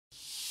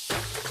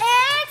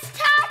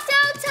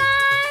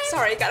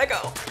Sorry, gotta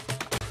go.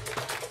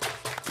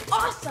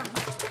 Awesome!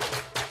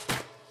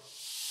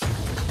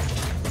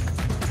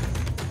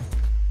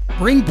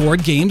 Bring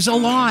board games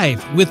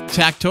alive with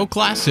TACTO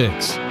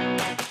Classics.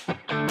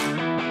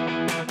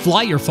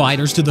 Fly your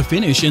fighters to the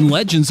finish in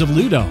Legends of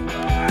Ludo.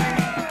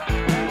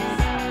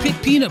 Pick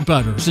peanut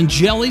butters and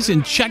jellies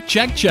in Check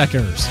Check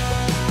Checkers.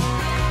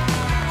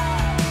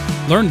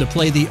 Learn to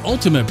play the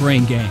ultimate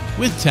brain game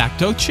with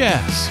TACTO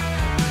Chess.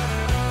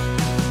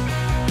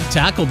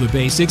 Tackle the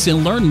basics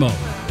in Learn mode.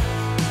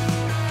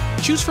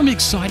 Choose from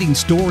exciting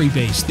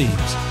story-based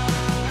themes.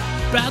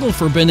 Battle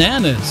for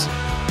bananas.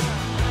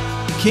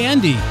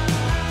 Candy.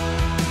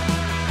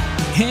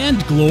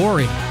 And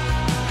glory.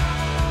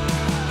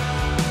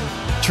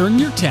 Turn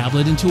your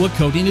tablet into a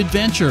coding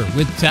adventure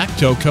with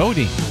TACTO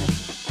Coding.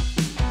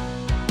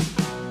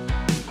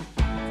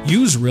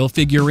 Use real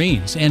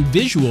figurines and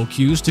visual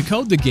cues to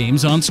code the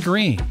games on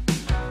screen.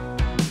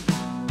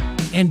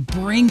 And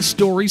bring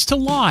stories to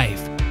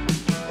life.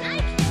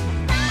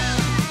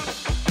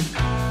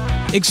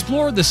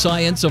 Explore the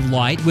science of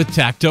light with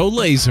TACTO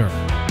Laser.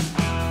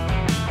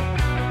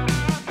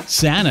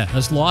 Santa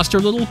has lost her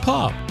little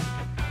pup.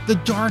 The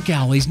dark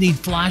alleys need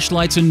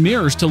flashlights and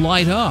mirrors to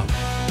light up.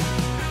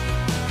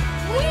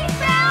 We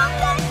found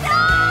the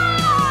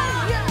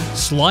dog!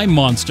 Slime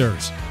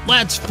monsters,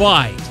 let's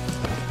fight!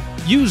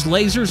 Use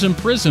lasers and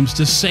prisms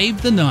to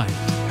save the night.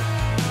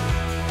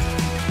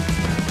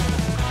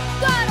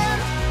 Got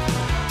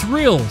him!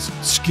 Thrills,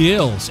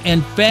 skills,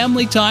 and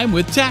family time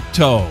with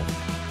TACTO.